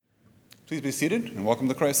Please be seated and welcome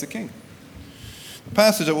to Christ the King. The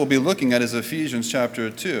passage that we'll be looking at is Ephesians chapter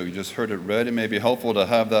 2. You just heard it read. It may be helpful to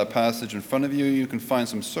have that passage in front of you. You can find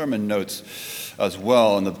some sermon notes as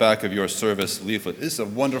well in the back of your service leaflet. This is a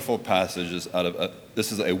wonderful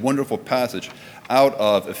passage out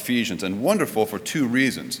of Ephesians, and wonderful for two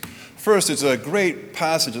reasons. First, it's a great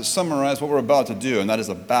passage that summarizes what we're about to do, and that is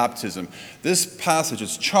a baptism. This passage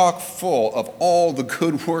is chock full of all the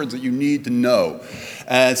good words that you need to know.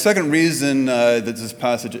 And second reason that this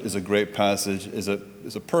passage is a great passage is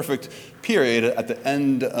a perfect period at the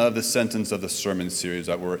end of the sentence of the sermon series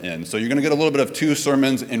that we're in. So you're going to get a little bit of two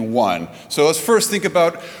sermons in one. So let's first think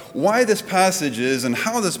about why this passage is and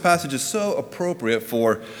how this passage is so appropriate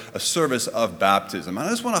for a service of baptism. And I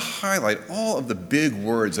just want to highlight all of the big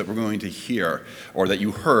words that we're going to hear or that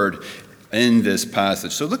you heard in this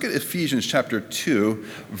passage. So look at Ephesians chapter 2,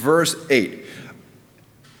 verse 8.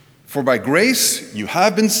 For by grace you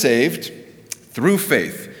have been saved through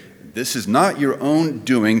faith. This is not your own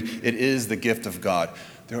doing, it is the gift of God.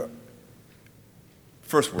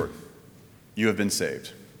 First word, you have been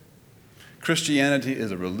saved. Christianity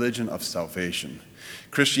is a religion of salvation.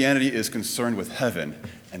 Christianity is concerned with heaven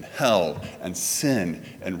and hell and sin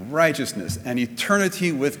and righteousness and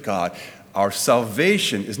eternity with God. Our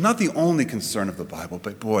salvation is not the only concern of the Bible,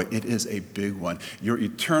 but boy, it is a big one. Your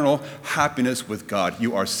eternal happiness with God.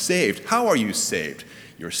 You are saved. How are you saved?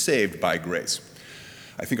 You're saved by grace.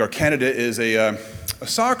 I think our candidate is a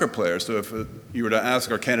soccer player. So if you were to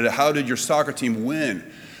ask our candidate, how did your soccer team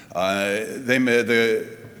win?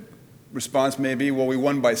 The response may be, well, we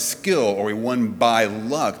won by skill or we won by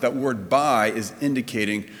luck. That word by is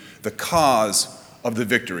indicating the cause of the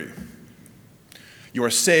victory. You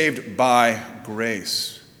are saved by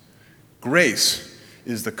grace. Grace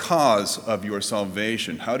is the cause of your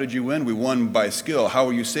salvation. How did you win? We won by skill. How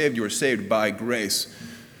were you saved? You were saved by grace.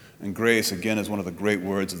 And grace, again, is one of the great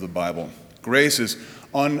words of the Bible. Grace is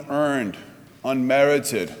unearned,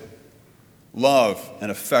 unmerited love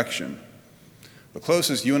and affection. The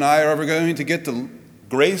closest you and I are ever going to get to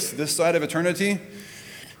grace this side of eternity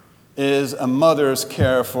is a mother's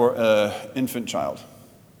care for an infant child.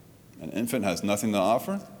 An infant has nothing to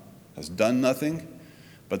offer, has done nothing,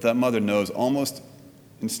 but that mother knows almost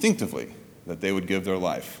instinctively that they would give their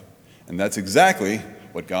life. And that's exactly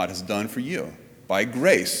what God has done for you. By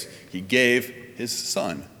grace, he gave his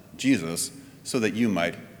son, Jesus, so that you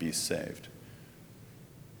might be saved.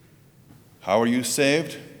 How are you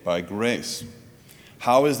saved? By grace.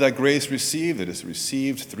 How is that grace received? It is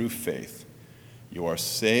received through faith. You are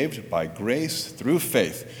saved by grace through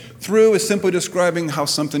faith. Through is simply describing how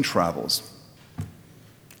something travels.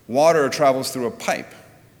 Water travels through a pipe.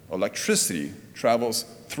 Electricity travels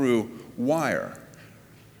through wire.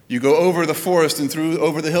 You go over the forest and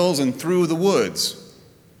over the hills and through the woods.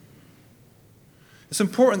 It's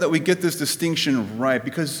important that we get this distinction right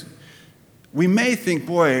because we may think,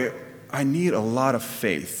 boy, I need a lot of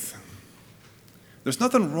faith. There's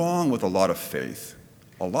nothing wrong with a lot of faith.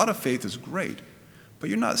 A lot of faith is great, but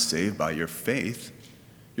you're not saved by your faith.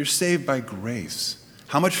 You're saved by grace.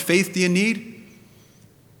 How much faith do you need?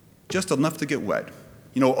 Just enough to get wet.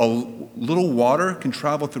 You know, a little water can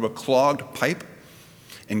travel through a clogged pipe,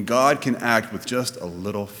 and God can act with just a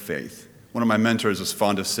little faith. One of my mentors is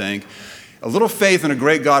fond of saying, a little faith and a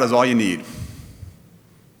great God is all you need.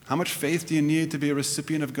 How much faith do you need to be a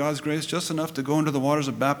recipient of God's grace? Just enough to go into the waters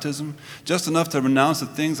of baptism? Just enough to renounce the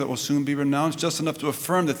things that will soon be renounced? Just enough to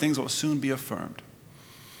affirm the things that will soon be affirmed?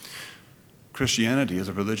 Christianity is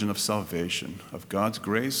a religion of salvation, of God's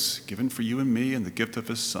grace given for you and me and the gift of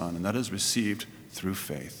his Son, and that is received through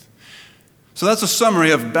faith. So that's a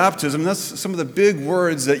summary of baptism. That's some of the big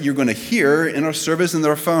words that you're going to hear in our service, and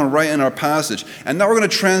they're found right in our passage. And now we're going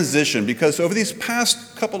to transition, because over these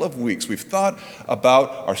past couple of weeks, we've thought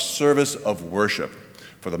about our service of worship.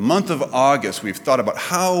 For the month of August, we've thought about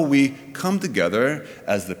how we come together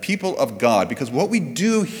as the people of God, because what we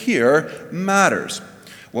do here matters.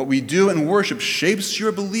 What we do in worship shapes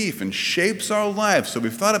your belief and shapes our lives. So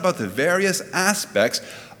we've thought about the various aspects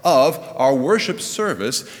of our worship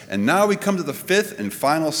service, and now we come to the fifth and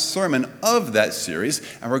final sermon of that series,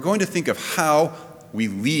 and we're going to think of how we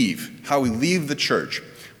leave the church.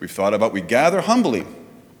 We've thought about we gather humbly,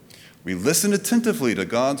 we listen attentively to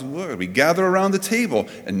God's word, we gather around the table,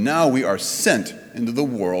 and now we are sent into the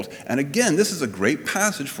world. And again, this is a great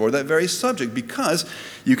passage for that very subject, because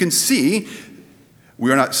you can see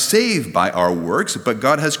we are not saved by our works, but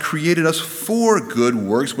God has created us for good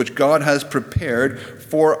works, which God has prepared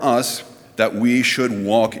for us that we should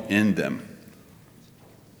walk in them.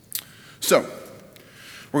 So,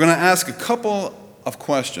 we're going to ask a couple of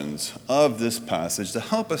questions of this passage to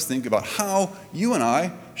help us think about how you and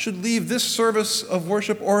I should leave this service of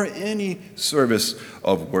worship or any service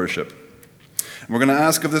of worship. And we're going to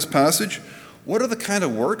ask of this passage, what are the kind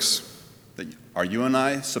of works that are you and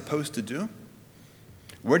I supposed to do?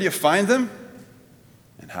 Where do you find them?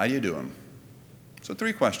 And how do you do them? So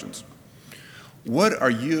 3 questions. What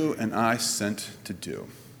are you and I sent to do?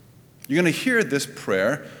 You're going to hear this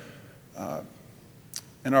prayer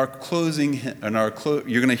in our closing. You're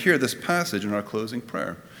going to hear this passage in our closing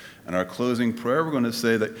prayer. In our closing prayer, we're going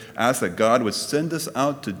to ask that God would send us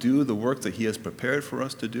out to do the work that He has prepared for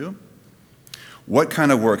us to do. What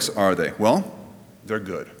kind of works are they? Well, they're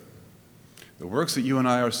good. The works that you and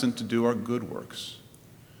I are sent to do are good works.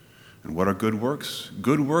 And what are good works?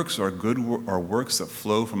 Good works are works that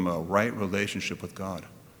flow from a right relationship with God.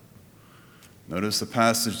 Notice the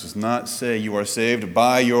passage does not say you are saved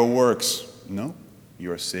by your works. No,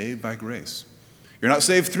 you are saved by grace. You're not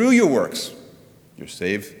saved through your works. You're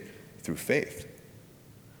saved through faith.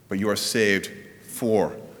 But you are saved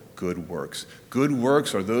for good works. Good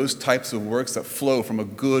works are those types of works that flow from a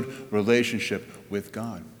good relationship with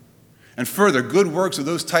God. And further, good works are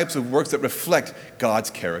those types of works that reflect God's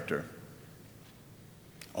character.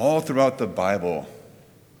 All throughout the Bible,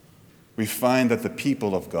 we find that the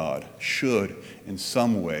people of God should, in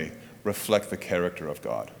some way, reflect the character of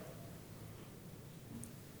God.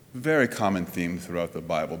 Very common theme throughout the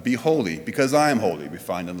Bible. Be holy, because I am holy, we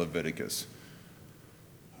find in Leviticus.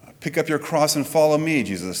 Pick up your cross and follow me,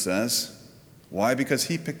 Jesus says. Why? Because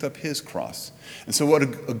He picked up His cross. And so what a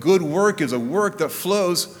good work is a work that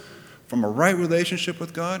flows from a right relationship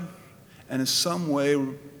with God and in some way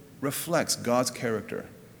reflects God's character,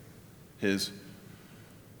 His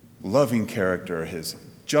loving character, His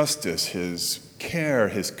justice, His care,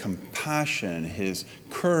 His compassion, His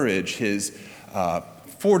courage, His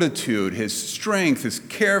fortitude, His strength, His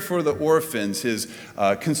care for the orphans, His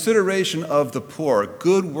consideration of the poor.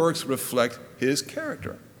 Good works reflect His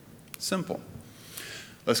character. Simple.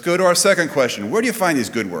 Let's go to our second question. Where do you find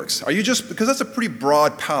these good works? Are you just, because that's a pretty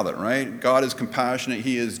broad palette, right? God is compassionate,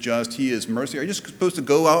 He is just, He is mercy. Are you just supposed to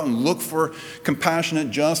go out and look for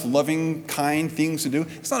compassionate, just, loving, kind things to do?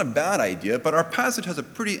 It's not a bad idea, but our passage has a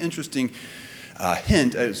pretty interesting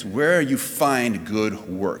hint as where you find good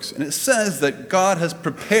works. And it says that God has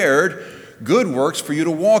prepared good works for you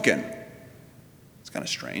to walk in. It's kind of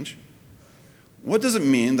strange. What does it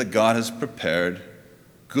mean that God has prepared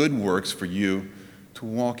good works for you to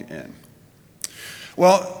walk in?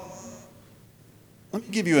 Well, let me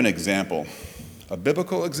give you an example, a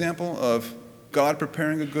biblical example of God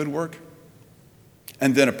preparing a good work,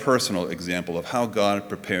 and then a personal example of how God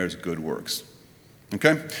prepares good works.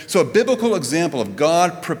 Okay? So a biblical example of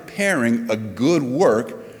God preparing a good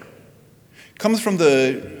work comes from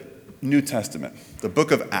the New Testament, the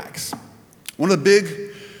book of Acts. One of the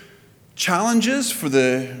big challenges for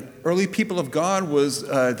the early people of God was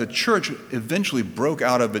the church eventually broke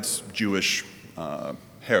out of its Jewish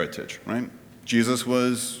heritage, right? Jesus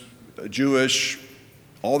was Jewish,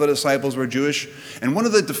 all the disciples were Jewish, and one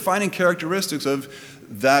of the defining characteristics of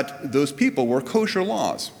those people were kosher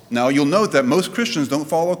laws. Now, you'll note that most Christians don't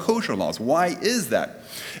follow kosher laws. Why is that?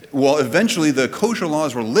 Well, eventually the kosher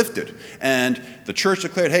laws were lifted, and the church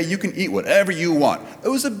declared, hey, you can eat whatever you want. It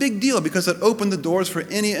was a big deal because it opened the doors for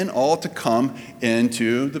any and all to come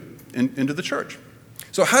into the church.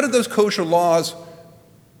 So how did those kosher laws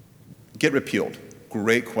get repealed?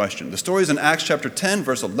 Great question. The story is in Acts chapter 10,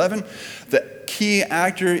 verse 11. The key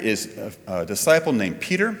actor is a disciple named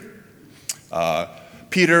Peter.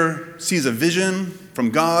 Peter sees a vision from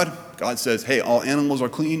God. God says, hey, all animals are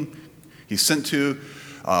clean. He's sent to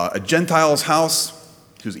a Gentile's house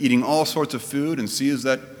who's eating all sorts of food and sees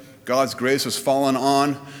that God's grace has fallen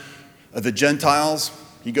on the Gentiles.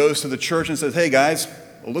 He goes to the church and says, hey, guys,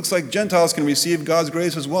 it looks like Gentiles can receive God's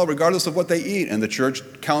grace as well, regardless of what they eat. And the church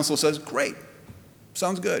council says, great,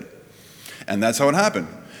 sounds good. And that's how it happened.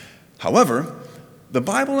 However, the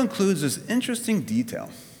Bible includes this interesting detail.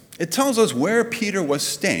 It tells us where Peter was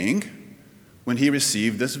staying when he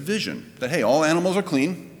received this vision. That, hey, all animals are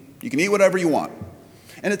clean. You can eat whatever you want.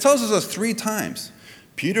 And it tells us 3 times.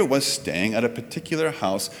 Peter was staying at a particular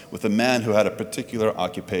house with a man who had a particular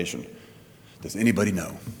occupation. Does anybody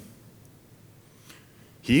know?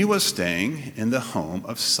 He was staying in the home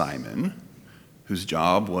of Simon, whose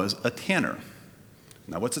job was a tanner.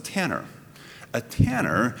 Now, what's a tanner? A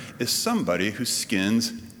tanner is somebody who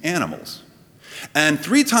skins animals. And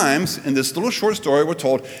 3 times in this little short story, we're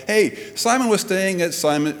told, hey, Peter was staying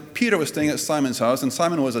at Simon's house, and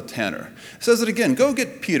Simon was a tanner. It says it again, go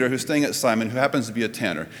get Peter, who's staying at Simon, who happens to be a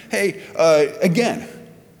tanner. Hey, again,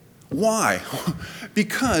 Why?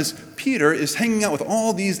 Because Peter is hanging out with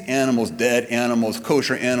all these animals, dead animals,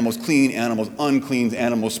 kosher animals, clean animals, unclean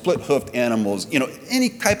animals, split-hoofed animals, any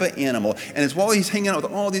type of animal. And it's while he's hanging out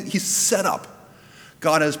with all these, he's set up.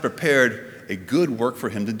 God has prepared a good work for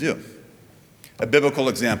him to do. A biblical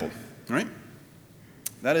example, right?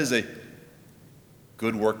 That is a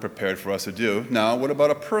good work prepared for us to do. Now, what about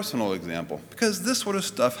a personal example? Because this sort of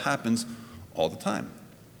stuff happens all the time.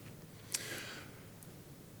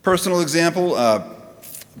 Personal example,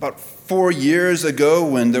 about 4 years ago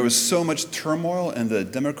when there was so much turmoil in the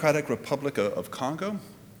Democratic Republic of Congo,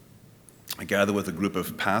 I gathered with a group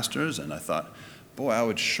of pastors and I thought, boy, I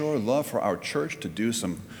would sure love for our church to do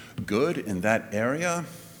some good in that area.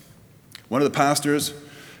 One of the pastors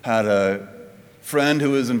had a friend who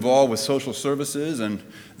was involved with social services, and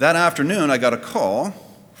that afternoon I got a call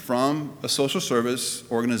from a social service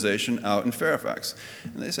organization out in Fairfax.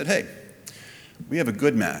 And they said, hey, we have a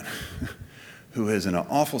good man who is in an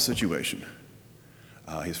awful situation.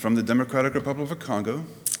 He's from the Democratic Republic of Congo.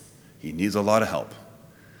 He needs a lot of help.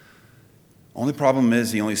 Only problem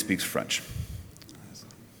is he only speaks French.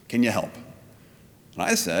 Can you help? And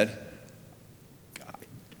I said,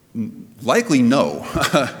 likely no.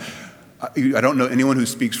 I don't know anyone who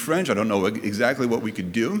speaks French. I don't know exactly what we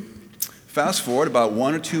could do. Fast forward about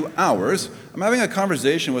 1 or 2 hours, I'm having a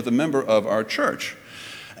conversation with a member of our church.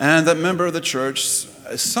 And that member of the church,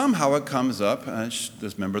 somehow it comes up, and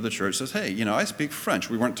this member of the church says, hey, I speak French.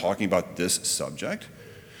 We weren't talking about this subject.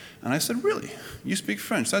 And I said, really? You speak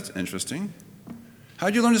French? That's interesting. How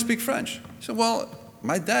did you learn to speak French? He said, well,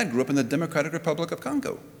 my dad grew up in the Democratic Republic of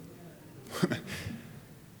Congo.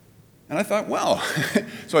 And I thought, well.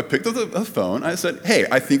 So I picked up the phone. I said, hey,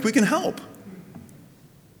 I think we can help.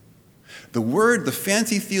 The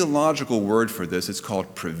fancy theological word for this is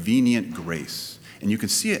called prevenient grace. And you can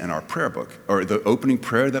see it in our prayer book, or the opening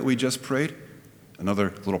prayer that we just prayed,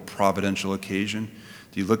 another little providential occasion.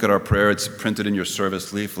 Do you look at our prayer? It's printed in your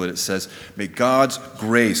service leaflet. It says, may God's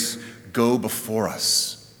grace go before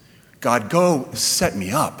us. God, go set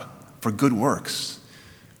me up for good works,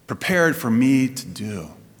 prepared for me to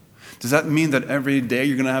do. Does that mean that every day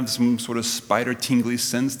you're going to have some sort of spider-tingly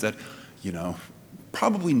sense that,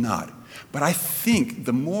 probably not. But I think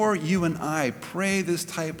the more you and I pray this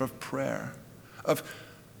type of prayer, of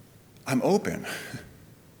I'm open,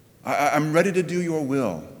 I'm ready to do your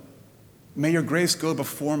will. May your grace go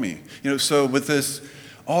before me. So with this,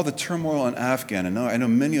 all the turmoil in Afghan, and I know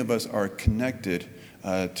many of us are connected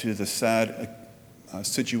to the sad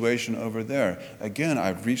situation over there. Again,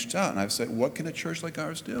 I've reached out and I've said, what can a church like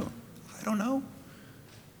ours do? I don't know.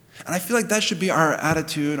 And I feel like that should be our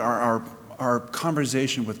attitude, our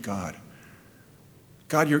conversation with God.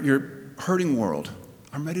 God, your hurting world,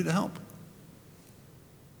 I'm ready to help.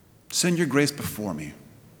 Send your grace before me.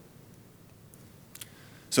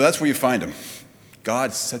 So that's where you find him.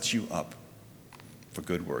 God sets you up for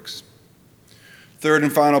good works. Third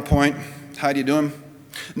and final point, how do you do them?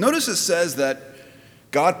 Notice it says that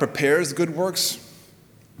God prepares good works.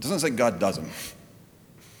 It doesn't say God does them.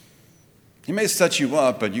 He may set you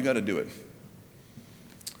up, but you got to do it.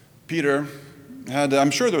 Peter had, I'm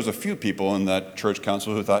sure there was a few people in that church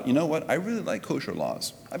council who thought, you know what, I really like kosher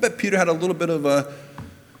laws. I bet Peter had a little bit of a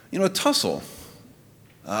tussle.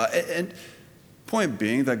 And point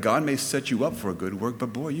being that God may set you up for a good work, but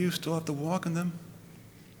boy, you still have to walk in them.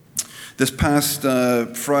 This past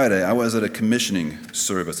Friday, I was at a commissioning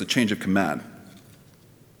service, a change of command.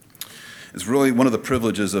 It's really one of the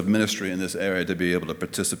privileges of ministry in this area to be able to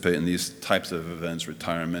participate in these types of events,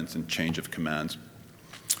 retirements and change of commands.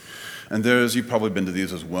 And you've probably been to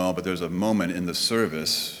these as well, but there's a moment in the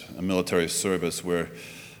service, a military service, where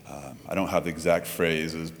I don't have the exact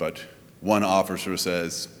phrases, but one officer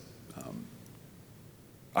says,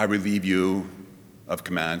 I relieve you of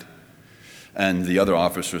command. And the other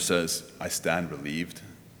officer says, I stand relieved.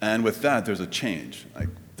 And with that, there's a change. Like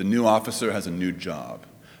the new officer has a new job.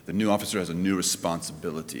 The new officer has a new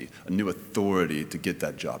responsibility, a new authority to get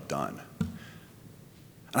that job done.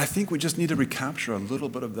 And I think we just need to recapture a little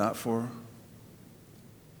bit of that for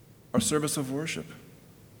our service of worship.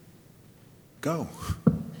 Go.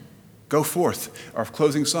 Go forth. Our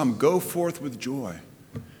closing psalm, go forth with joy.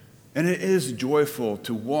 And it is joyful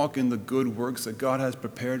to walk in the good works that God has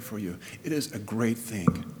prepared for you. It is a great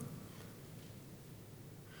thing.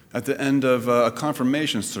 At the end of a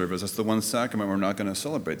confirmation service, that's the one sacrament we're not going to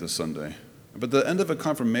celebrate this Sunday. But at the end of a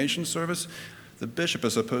confirmation service, the bishop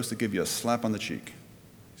is supposed to give you a slap on the cheek.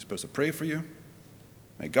 He's supposed to pray for you.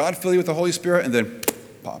 May God fill you with the Holy Spirit, and then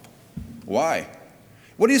pop. Why?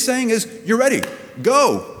 What he's saying is, you're ready.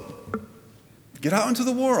 Go. Get out into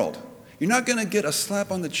the world. You're not going to get a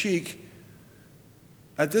slap on the cheek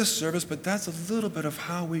at this service, but that's a little bit of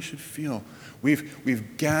how we should feel.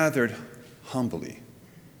 We've gathered humbly.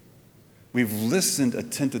 We've listened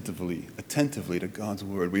attentively to God's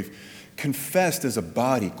word. We've confessed as a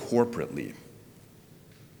body corporately.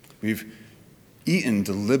 We've eaten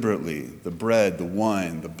deliberately the bread, the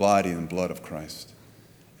wine, the body and blood of Christ.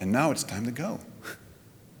 And now it's time to go.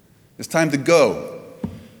 It's time to go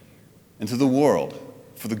into the world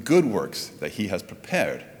for the good works that he has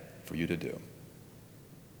prepared for you to do.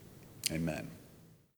 Amen.